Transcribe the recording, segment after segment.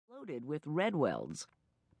loaded with red welds,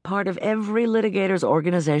 part of every litigator's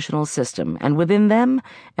organizational system, and within them,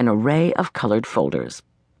 an array of colored folders.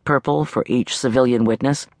 Purple for each civilian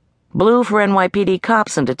witness, blue for NYPD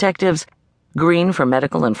cops and detectives, green for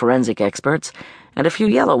medical and forensic experts, and a few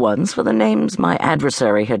yellow ones for the names my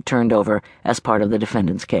adversary had turned over as part of the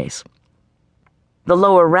defendant's case. The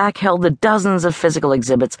lower rack held the dozens of physical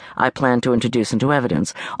exhibits I planned to introduce into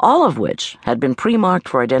evidence, all of which had been pre-marked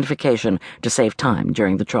for identification to save time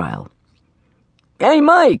during the trial. "Hey,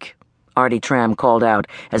 Mike!" Artie Tram called out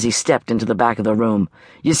as he stepped into the back of the room.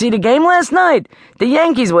 "You see the game last night? The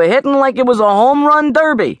Yankees were hitting like it was a home run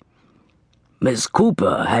derby." Miss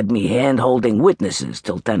Cooper had me hand-holding witnesses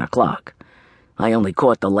till 10 o'clock. I only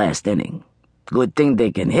caught the last inning. Good thing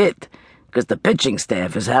they can hit, because the pitching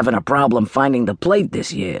staff is having a problem finding the plate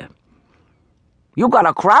this year. "You got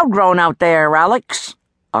a crowd growing out there, Alex,"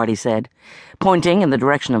 Artie said, pointing in the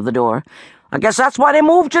direction of the door. "I guess that's why they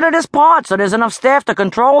moved you to this part, so there's enough staff to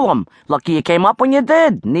control them. Lucky you came up when you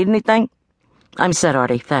did. Need anything?" "I'm set,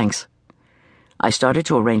 Artie, thanks." I started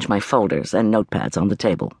to arrange my folders and notepads on the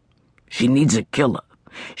table. She needs a killer.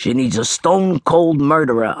 She needs a stone-cold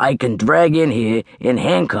murderer I can drag in here in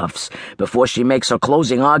handcuffs before she makes her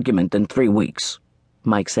closing argument in 3 weeks,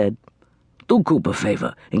 Mike said. Do Cooper a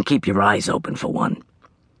favor and keep your eyes open for one.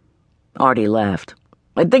 Artie laughed.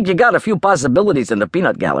 "I think you got a few possibilities in the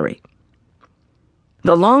peanut gallery."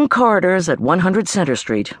 The long corridors at 100 Center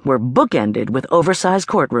Street were bookended with oversized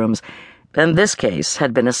courtrooms, and this case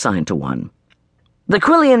had been assigned to one. The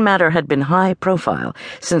Quillian matter had been high profile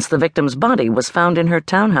since the victim's body was found in her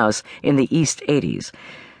townhouse in the East 80s,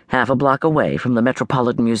 half a block away from the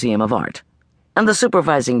Metropolitan Museum of Art, and the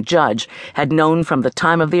supervising judge had known from the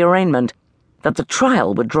time of the arraignment that the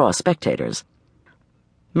trial would draw spectators.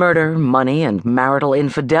 Murder, money, and marital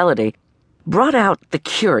infidelity brought out the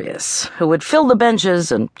curious, who would fill the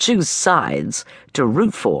benches and choose sides to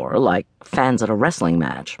root for like fans at a wrestling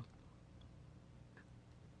match.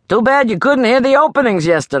 "Too bad you couldn't hear the openings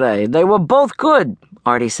yesterday. They were both good,"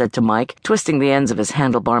 Artie said to Mike, twisting the ends of his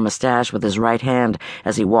handlebar mustache with his right hand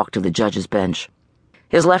as he walked to the judge's bench.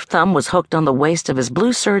 His left thumb was hooked on the waist of his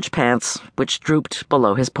blue serge pants, which drooped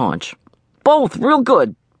below his paunch. "Both real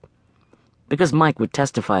good." Because Mike would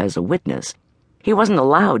testify as a witness, he wasn't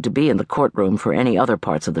allowed to be in the courtroom for any other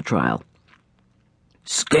parts of the trial.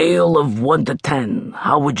 "Scale of 1 to 10,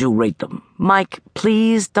 how would you rate them?" "Mike,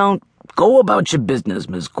 please don't—" "Go about your business,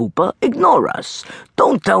 Miss Cooper. Ignore us.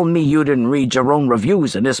 Don't tell me you didn't read your own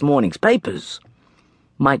reviews in this morning's papers."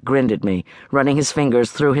 Mike grinned at me, running his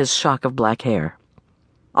fingers through his shock of black hair.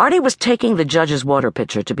 Artie was taking the judge's water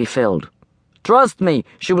pitcher to be filled. "Trust me,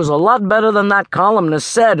 she was a lot better than that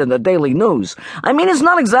columnist said in the Daily News. I mean, it's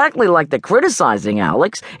not exactly like they're criticizing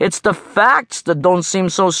Alex. It's the facts that don't seem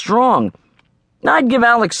so strong. I'd give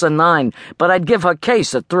Alex a 9, but I'd give her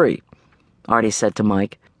case a 3, Artie said to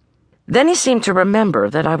Mike. Then he seemed to remember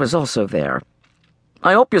that I was also there.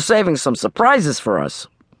 "I hope you're saving some surprises for us."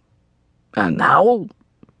 "And Howell?"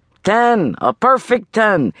 10, a perfect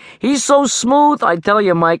 10. He's so smooth, I tell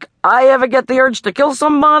you, Mike, I ever get the urge to kill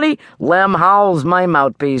somebody, Lem Howell's my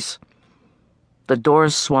mouthpiece. The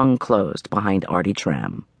doors swung closed behind Artie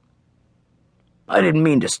Tram. "I didn't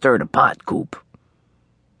mean to stir the pot, Coop."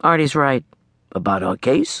 "Artie's right." "About our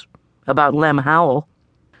case?" "About Lem Howell.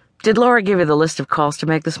 Did Laura give you the list of calls to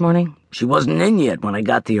make this morning?" "She wasn't in yet when I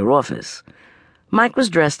got to your office." Mike was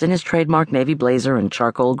dressed in his trademark navy blazer and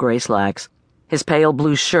charcoal gray slacks. His pale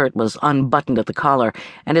blue shirt was unbuttoned at the collar,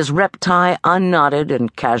 and his rep tie unknotted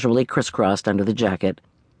and casually crisscrossed under the jacket.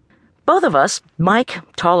 Both of us, Mike,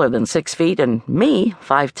 taller than 6 feet, and me,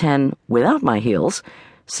 5'10", without my heels,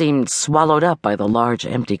 seemed swallowed up by the large,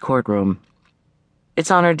 empty courtroom.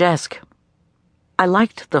 "It's on her desk." I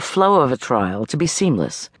liked the flow of a trial to be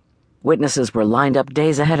seamless. Witnesses were lined up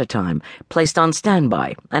days ahead of time, placed on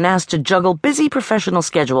standby, and asked to juggle busy professional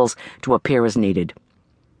schedules to appear as needed.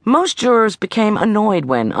 Most jurors became annoyed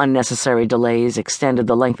when unnecessary delays extended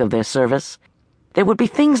the length of their service. There would be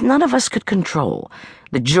things none of us could control.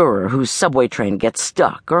 The juror whose subway train gets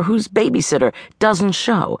stuck, or whose babysitter doesn't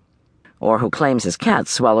show, or who claims his cat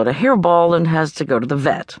swallowed a hairball and has to go to the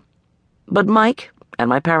vet. But Mike and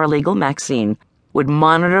my paralegal, Maxine, would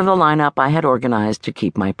monitor the lineup I had organized to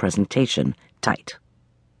keep my presentation tight.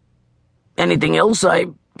 "Anything else?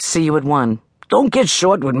 See you at 1. Don't get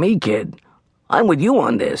short with me, kid. I'm with you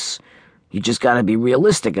on this. You just gotta be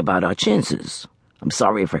realistic about our chances. I'm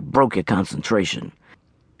sorry if I broke your concentration."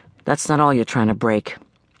 "That's not all you're trying to break."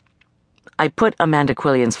 I put Amanda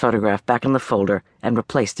Quillian's photograph back in the folder and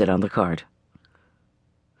replaced it on the card.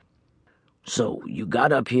 "So you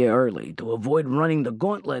got up here early to avoid running the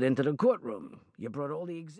gauntlet into the courtroom. You brought all the